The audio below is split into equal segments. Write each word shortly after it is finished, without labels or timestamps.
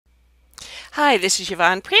Hi, this is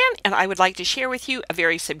Yvonne Pran, and I would like to share with you a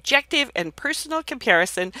very subjective and personal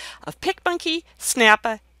comparison of PicMonkey,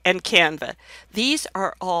 Snappa, and Canva. These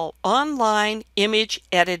are all online image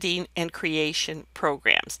editing and creation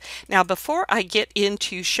programs. Now, before I get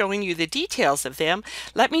into showing you the details of them,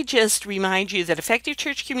 let me just remind you that Effective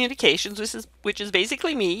Church Communications, which is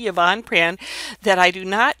basically me, Yvonne Pran, that I do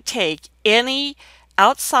not take any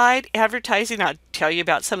outside advertising. I'll tell you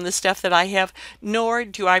about some of the stuff that I have, nor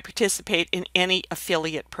do I participate in any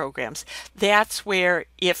affiliate programs. That's where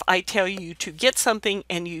if I tell you to get something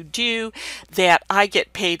and you do, that I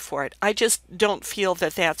get paid for it. I just don't feel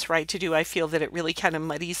that that's right to do. I feel that it really kind of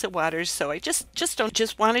muddies the waters. So I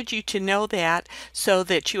just wanted you to know that, so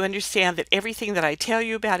that you understand that everything that I tell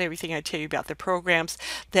you about, everything I tell you about the programs,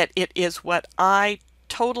 that it is what I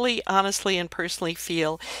totally, honestly, and personally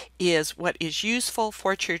feel is what is useful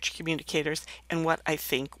for church communicators and what I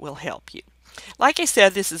think will help you. Like I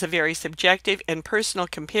said, this is a very subjective and personal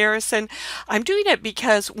comparison. I'm doing it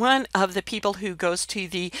because one of the people who goes to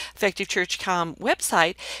the Effective Church Com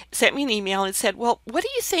website sent me an email and said, well, what do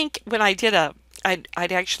you think when I did I'd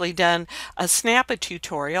actually done a Snappa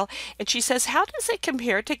tutorial, and she says, how does it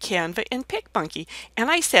compare to Canva and PicMonkey? And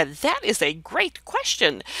I said, that is a great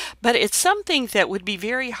question, but it's something that would be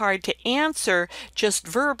very hard to answer just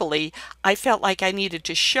verbally. I felt like I needed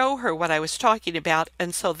to show her what I was talking about,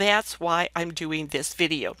 and so that's why I'm doing this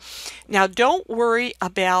video. Now, don't worry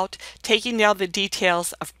about taking down the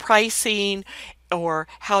details of pricing or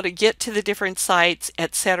how to get to the different sites,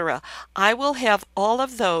 etc. I will have all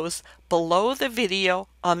of those below the video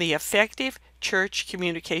on the Effective Church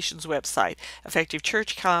Communications website,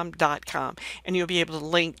 effectivechurchcom.com, and you'll be able to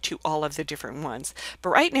link to all of the different ones. But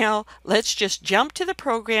right now, let's just jump to the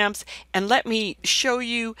programs and let me show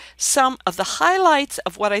you some of the highlights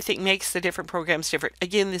of what I think makes the different programs different.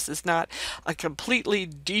 Again, this is not a completely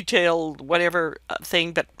detailed whatever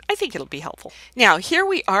thing, but I think it'll be helpful. Now, here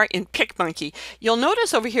we are in PicMonkey. You'll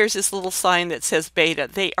notice over here is this little sign that says beta.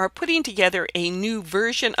 They are putting together a new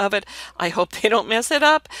version of it. I hope they don't mess it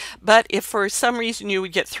up, but if for some reason you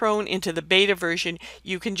would get thrown into the beta version,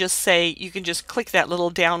 you can just click that little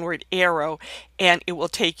downward arrow and it will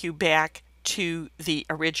take you back to the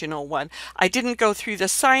original one. I didn't go through the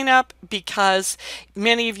sign up because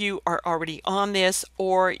many of you are already on this,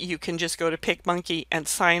 or you can just go to PicMonkey and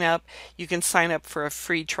sign up. You can sign up for a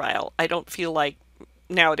free trial. I don't feel like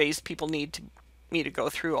nowadays people need me to go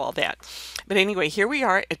through all that. But anyway, here we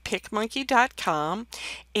are at PicMonkey.com,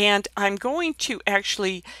 and I'm going to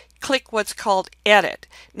actually click what's called edit.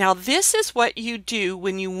 Now, this is what you do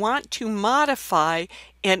when you want to modify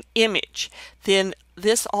an image. Then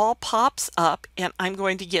this all pops up, and I'm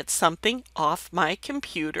going to get something off my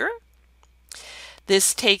computer.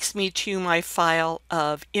 This takes me to my file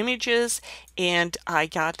of images, and I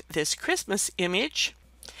got this Christmas image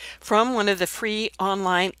from one of the free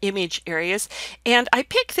online image areas, and I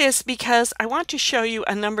picked this because I want to show you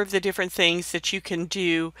a number of the different things that you can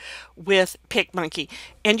do with PicMonkey.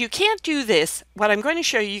 And you can't do this, what I'm going to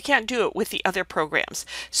show you, you can't do it with the other programs.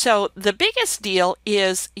 So the biggest deal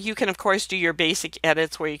is you can of course do your basic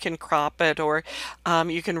edits where you can crop it, or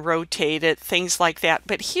you can rotate it, things like that.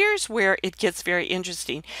 But here's where it gets very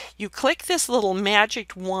interesting. You click this little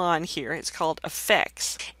magic wand here, it's called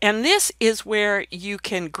Effects, and this is where you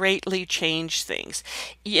can greatly change things.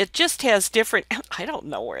 It just has different, I don't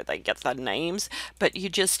know where they get the names, but you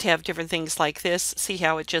just have different things like this. See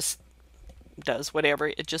how it just does whatever,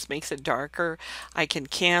 it just makes it darker. I can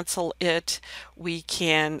cancel it. We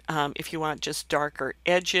can, if you want just darker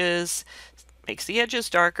edges, makes the edges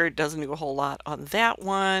darker. It doesn't do a whole lot on that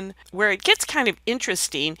one. Where it gets kind of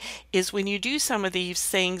interesting is when you do some of these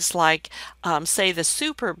things like say the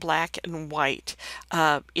super black and white.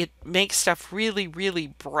 It makes stuff really, really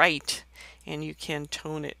bright, and you can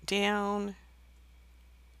tone it down.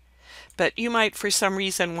 But you might for some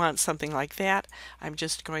reason want something like that. I'm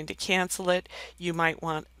just going to cancel it. You might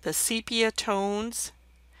want the sepia tones.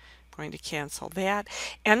 I'm going to cancel that.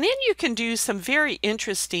 And then you can do some very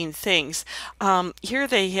interesting things. Here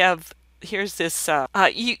they have, here's this,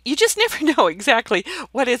 you just never know exactly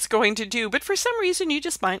what it's going to do, but for some reason you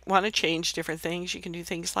just might want to change different things. You can do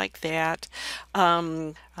things like that.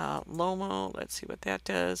 Lomo, let's see what that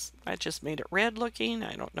does. I just made it red looking.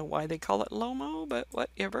 I don't know why they call it Lomo, but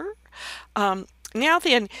whatever. Now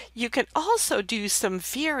then, you can also do some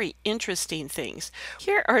very interesting things.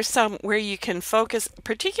 Here are some where you can focus,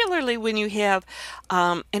 particularly when you have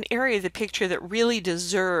an area of the picture that really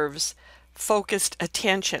deserves focused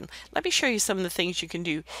attention. Let me show you some of the things you can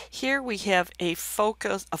do. Here we have a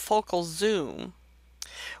focal zoom,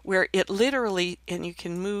 where it literally, and you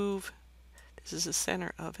can move, this is the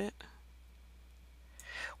center of it.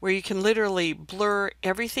 where you can literally blur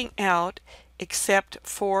everything out except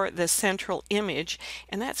for the central image,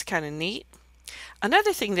 and that's kind of neat.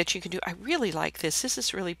 Another thing that you can do, I really like this. This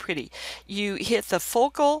is really pretty. You hit the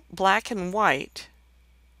focal black and white,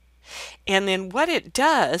 and then what it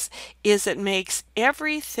does is it makes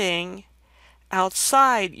everything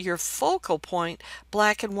outside your focal point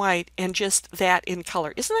black and white and just that in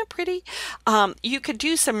color. Isn't that pretty? You could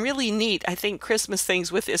do some really neat, I think, Christmas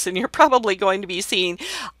things with this, and you're probably going to be seeing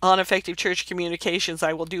on Effective Church Communications.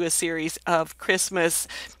 I will do a series of Christmas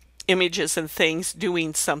images and things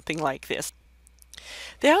doing something like this.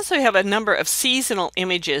 They also have a number of seasonal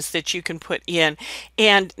images that you can put in.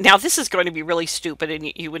 And now this is going to be really stupid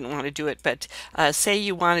and you wouldn't want to do it, but say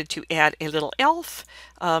you wanted to add a little elf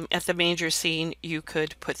at the manger scene, you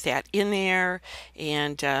could put that in there.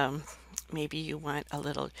 And maybe you want a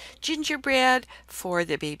little gingerbread for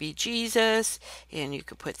the baby Jesus, and you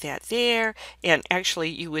could put that there. And actually,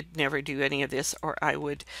 you would never do any of this or I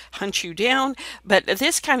would hunt you down. But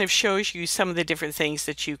this kind of shows you some of the different things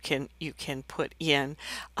that you can put in.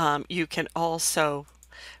 You can also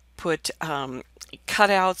put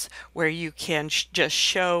cutouts where you can just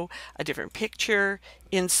show a different picture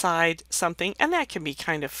inside something, and that can be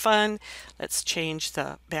kind of fun. Let's change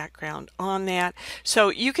the background on that. So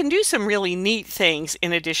you can do some really neat things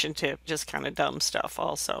in addition to just kind of dumb stuff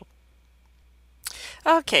also.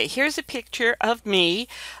 Okay, here's a picture of me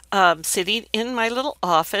sitting in my little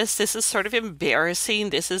office. This is sort of embarrassing.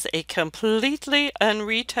 This is a completely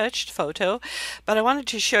unretouched photo, but I wanted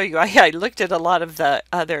to show you. I looked at a lot of the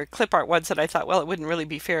other clip art ones and I thought, well, it wouldn't really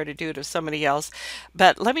be fair to do it of somebody else.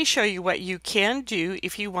 But let me show you what you can do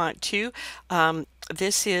if you want to.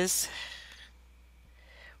 This is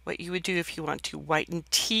what you would do if you want to whiten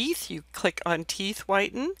teeth. You click on teeth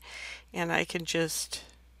whiten, and I can just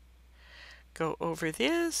go over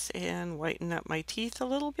this and whiten up my teeth a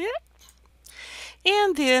little bit.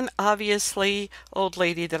 And then obviously, old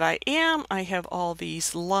lady that I am, I have all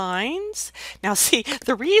these lines. Now see,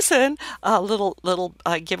 the reason, little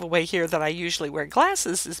giveaway here, that I usually wear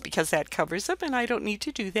glasses is because that covers them and I don't need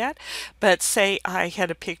to do that. But say I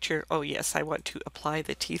had a picture, oh yes, I want to apply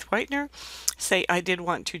the teeth whitener. Say I did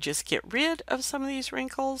want to just get rid of some of these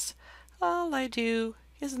wrinkles. All I do,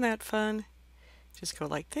 isn't that fun? Just go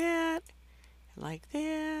like that. Like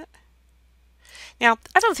that. Now,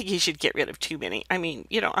 I don't think you should get rid of too many. I mean,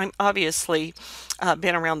 you know, I'm obviously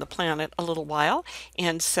been around the planet a little while,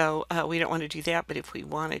 and so we don't want to do that. But if we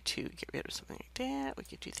wanted to get rid of something like that, we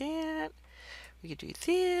could do that. We could do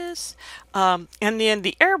this. And then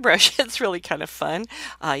the airbrush, it's really kind of fun.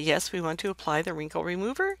 Yes, we want to apply the Wrinkle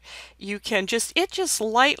Remover. You can just, it just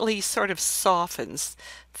lightly sort of softens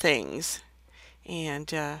things.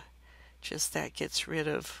 And just that gets rid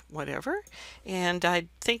of whatever, and I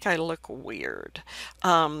think I look weird,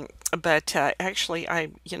 but actually I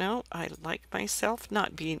like myself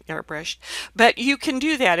not being airbrushed. But you can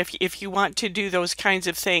do that if you want to do those kinds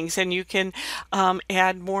of things, and you can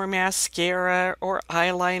add more mascara or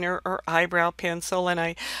eyeliner or eyebrow pencil, and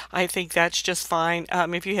I think that's just fine.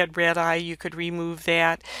 If you had red eye, you could remove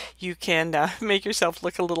that. You can make yourself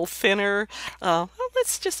look a little thinner. Well,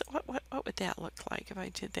 let's just, what would that look like if I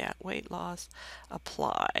did that? Weight loss,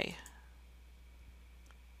 apply.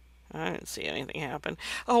 I didn't see anything happen.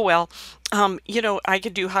 Oh well, you know, I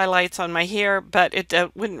could do highlights on my hair, but it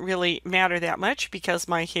wouldn't really matter that much because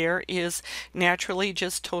my hair is naturally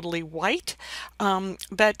just totally white.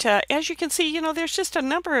 But as you can see, you know, there's just a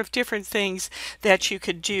number of different things that you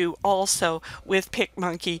could do also with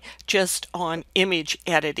PicMonkey just on image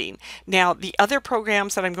editing. Now, the other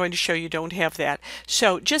programs that I'm going to show you don't have that.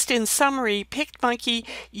 So just in summary, PicMonkey,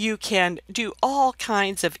 you can do all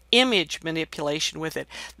kinds of image manipulation with it.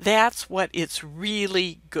 That's what it's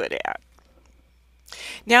really good at.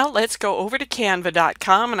 Now let's go over to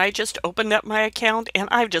canva.com, and I just opened up my account and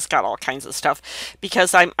I've just got all kinds of stuff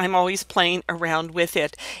because I'm always playing around with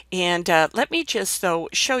it. And let me just though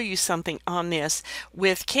show you something on this.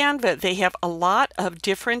 With Canva, they have a lot of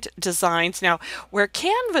different designs. Now where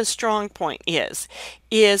Canva's strong point is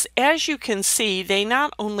as you can see, they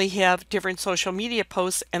not only have different social media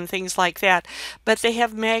posts and things like that, but they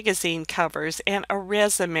have magazine covers and a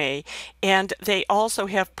resume, and they also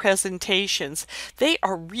have presentations. They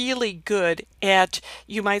are really good at,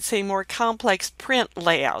 you might say, more complex print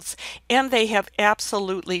layouts, and they have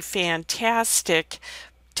absolutely fantastic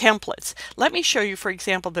templates. Let me show you, for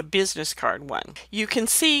example, the business card one. You can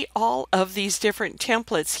see all of these different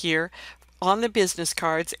templates here on the business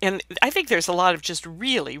cards, and I think there's a lot of just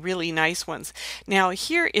really, really nice ones. Now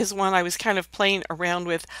here is one I was kind of playing around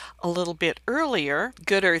with a little bit earlier,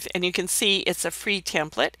 Good Earth, and you can see it's a free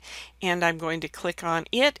template, and I'm going to click on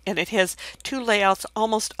it, and it has two layouts.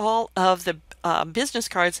 Almost all of the business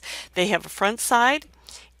cards, they have a front side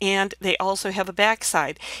and they also have a back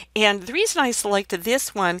side. And the reason I selected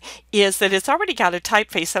this one is that it's already got a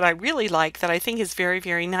typeface that I really like, that I think is very,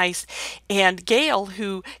 very nice. And Gail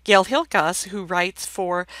Hilgas, who writes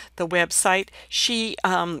for the website, she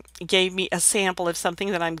gave me a sample of something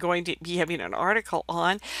that I'm going to be having an article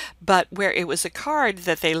on, but where it was a card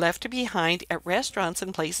that they left behind at restaurants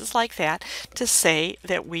and places like that to say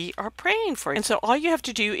that we are praying for you. And so all you have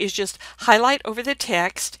to do is just highlight over the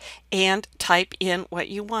text and type in what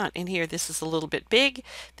you want. And here, this is a little bit big.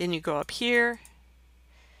 Then you go up here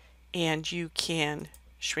and you can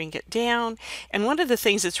shrink it down. And one of the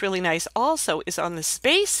things that's really nice also is on the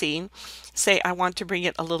spacing. Say I want to bring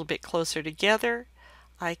it a little bit closer together,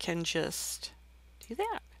 I can just do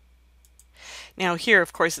that. Now here,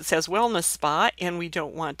 of course, it says wellness spa, and we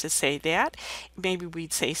don't want to say that. Maybe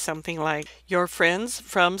we'd say something like, your friends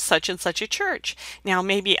from such and such a church. Now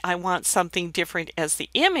maybe I want something different as the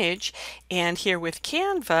image, and here with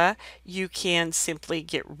Canva, you can simply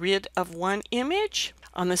get rid of one image.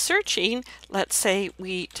 On the searching, let's say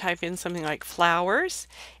we type in something like flowers,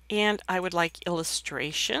 and I would like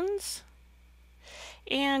illustrations.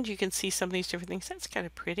 And you can see some of these different things. That's kind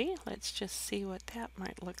of pretty. Let's just see what that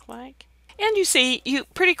might look like. And you see, you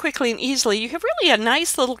pretty quickly and easily, you have really a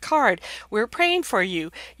nice little card. We're praying for you.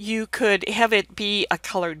 You could have it be a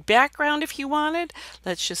colored background if you wanted.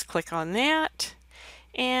 Let's just click on that.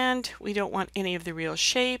 And we don't want any of the real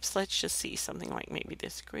shapes. Let's just see something like maybe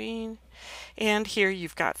this green. And here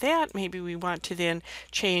you've got that. Maybe we want to then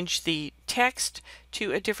change the text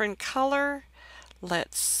to a different color.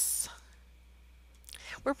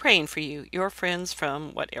 We're praying for you, your friends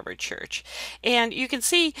from whatever church. And you can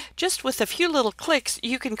see just with a few little clicks,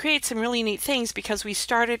 you can create some really neat things because we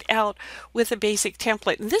started out with a basic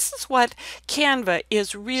template. And this is what Canva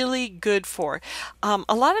is really good for.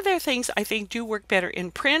 A lot of their things, I think, do work better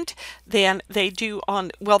in print than they do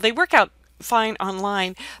on, well, they work out fine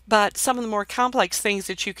online, but some of the more complex things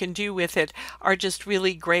that you can do with it are just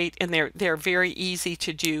really great, and they're very easy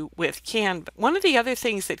to do with Canva. One of the other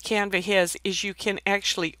things that Canva has is you can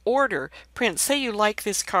actually order print. Say you like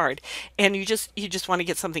this card and you just want to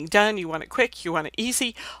get something done, you want it quick, you want it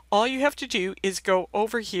easy. All you have to do is go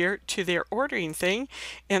over here to their ordering thing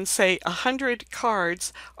and say 100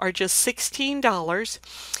 cards are just $16,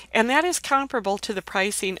 and that is comparable to the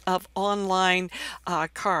pricing of online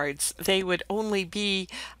cards. They would only be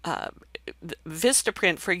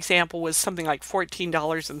Vistaprint, for example, was something like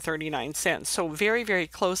 $14.39. So very, very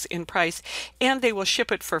close in price, and they will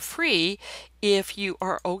ship it for free if you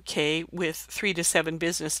are okay with 3 to 7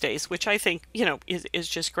 business days, which I think, you know, is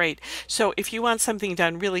just great. So if you want something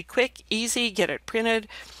done really quick, easy, get it printed,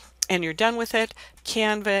 and you're done with it,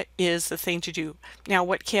 Canva is the thing to do. Now,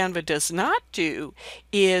 what Canva does not do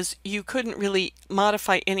is you couldn't really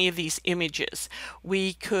modify any of these images.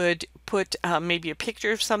 We could put maybe a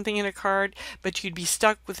picture of something in a card, but you'd be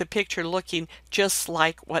stuck with the picture looking just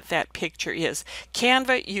like what that picture is.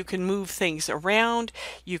 Canva, you can move things around,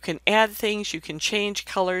 you can add things, you can change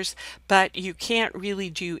colors, but you can't really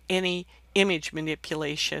do any image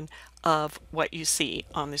manipulation of what you see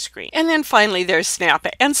on the screen. And then finally there's Snappa,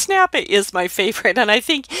 and Snappa is my favorite, and I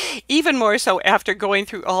think even more so after going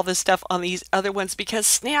through all the stuff on these other ones, because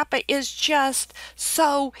Snappa is just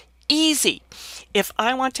so easy. If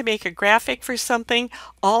I want to make a graphic for something,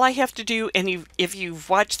 all I have to do, and if you've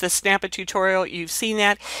watched the Snappa tutorial, you've seen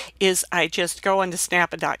that, is I just go onto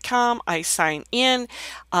snappa.com, I sign in,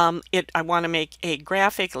 I want to make a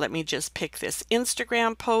graphic. Let me just pick this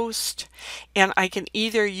Instagram post, and I can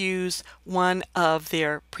either use one of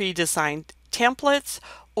their pre-designed templates,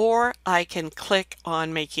 or I can click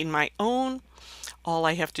on making my own. All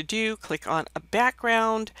I have to do, click on a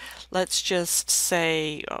background. Let's just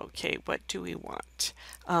say, okay, what do we want?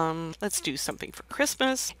 Let's do something for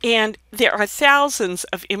Christmas. And there are thousands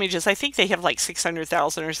of images. I think they have like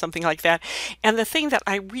 600,000 or something like that. And the thing that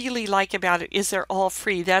I really like about it is they're all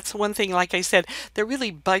free. That's one thing, like I said, that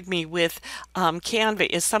really bugged me with Canva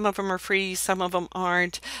is some of them are free, some of them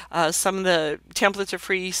aren't. Some of the templates are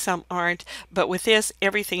free, some aren't. But with this,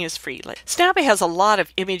 everything is free. Snappa has a lot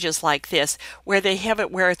of images like this where they have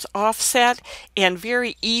it where it's offset and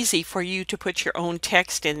very easy for you to put your own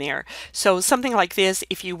text in there. So something like this,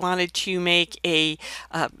 if you wanted to make a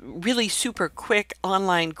really super quick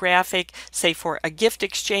online graphic, say for a gift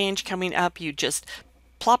exchange coming up, you just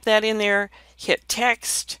plop that in there, hit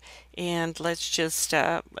text, and let's just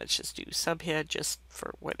do subhead just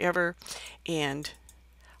for whatever, and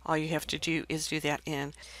all you have to do is do that,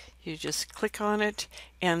 and you just click on it.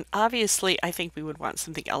 And obviously I think we would want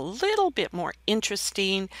something a little bit more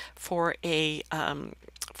interesting for a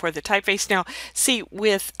for the typeface. Now see,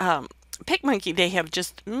 with PicMonkey, they have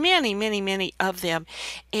just many of them,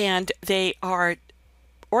 and they are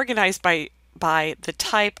organized by the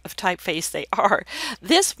type of typeface they are.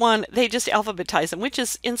 This one, they just alphabetize them, which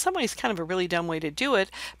is in some ways kind of a really dumb way to do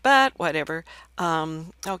it, but whatever.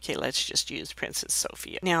 Okay, let's just use Princess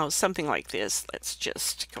Sophia. Now, something like this, let's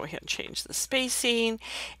just go ahead and change the spacing.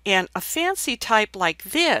 And a fancy type like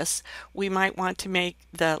this, we might want to make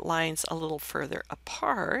the lines a little further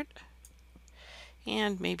apart,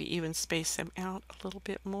 and maybe even space them out a little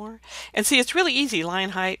bit more. And see, it's really easy, line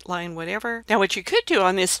height, line whatever. Now what you could do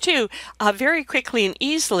on this too, very quickly and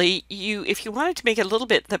easily, if you wanted to make it a little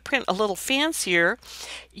bit, the print a little fancier,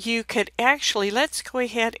 you could actually, let's go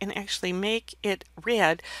ahead and actually make it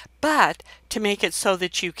red, but to make it so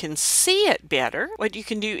that you can see it better, what you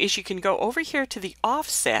can do is you can go over here to the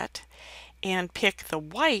offset and pick the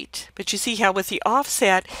white, but you see how with the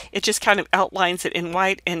offset it just kind of outlines it in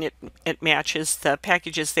white, and it matches the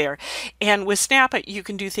packages there. And with Snappa you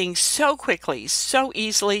can do things so quickly, so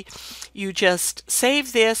easily. You just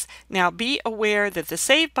save this. Now be aware that the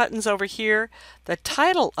save button's over here. The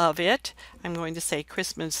title of it, I'm going to say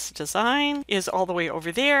Christmas Design, is all the way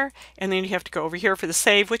over there, and then you have to go over here for the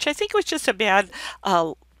save, which I think was just a bad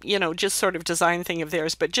you know, just sort of design thing of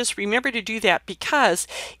theirs. But just remember to do that, because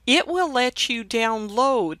it will let you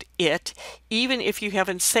download it even if you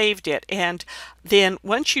haven't saved it. And then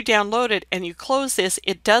once you download it and you close this,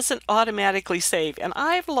 it doesn't automatically save. And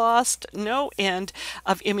I've lost no end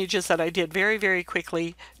of images that I did very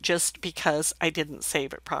quickly just because I didn't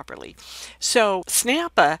save it properly. So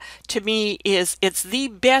Snappa to me it's the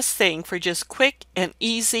best thing for just quick and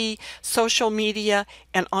easy social media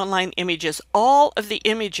and online images. All of the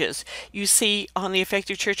images you see on the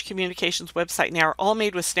Effective Church Communications website now are all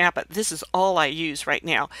made with Snappa. This is all I use right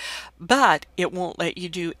now, but it won't let you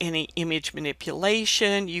do any image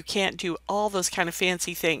manipulation. You can't do all those kind of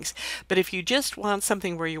fancy things. But if you just want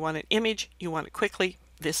something where you want an image, you want it quickly,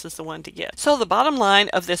 this is the one to get. So the bottom line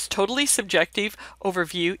of this totally subjective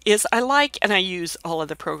overview is I like and I use all of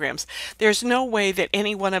the programs. There's no way that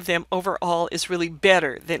any one of them overall is really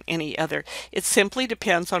better than any other. It simply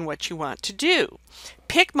depends on what you want to do.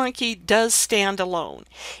 PicMonkey does stand alone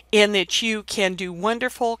in that you can do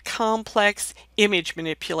wonderful, complex image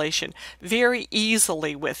manipulation very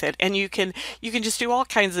easily with it, and you can just do all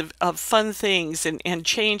kinds of fun things and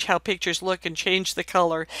change how pictures look and change the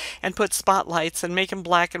color and put spotlights and make them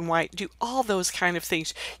black and white, do all those kind of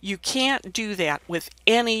things. You can't do that with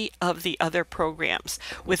any of the other programs.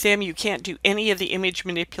 With them you can't do any of the image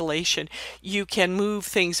manipulation. You can move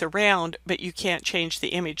things around, but you can't change the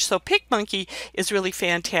image. So PicMonkey is really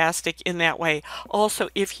fantastic in that way. Also,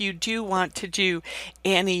 if you do want to do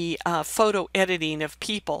any photo editing of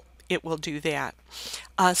people, it will do that.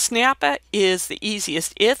 Snappa is the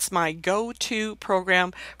easiest. It's my go-to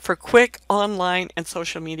program for quick online and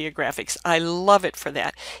social media graphics. I love it for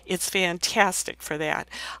that. It's fantastic for that.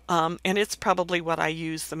 And it's probably what I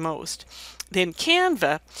use the most. Then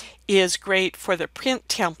Canva is great for the print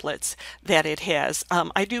templates that it has.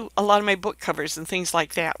 I do a lot of my book covers and things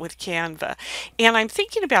like that with Canva. And I'm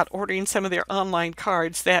thinking about ordering some of their online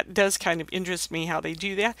cards. That does kind of interest me how they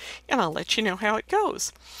do that, and I'll let you know how it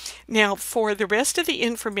goes. Now for the rest of the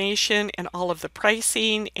information and all of the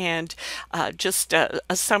pricing and just a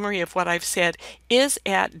summary of what I've said is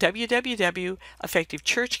at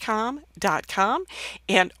www.effectivechurchcom.com,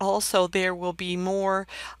 and also there will be more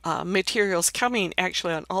materials coming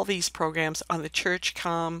actually on all these programs on the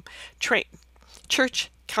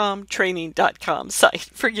churchcomtraining.com site.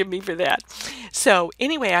 Forgive me for that. So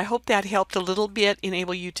anyway, I hope that helped a little bit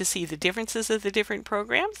enable you to see the differences of the different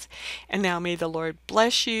programs. And now may the Lord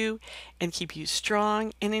bless you and keep you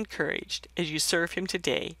strong and encouraged as you serve Him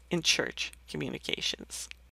today in church communications.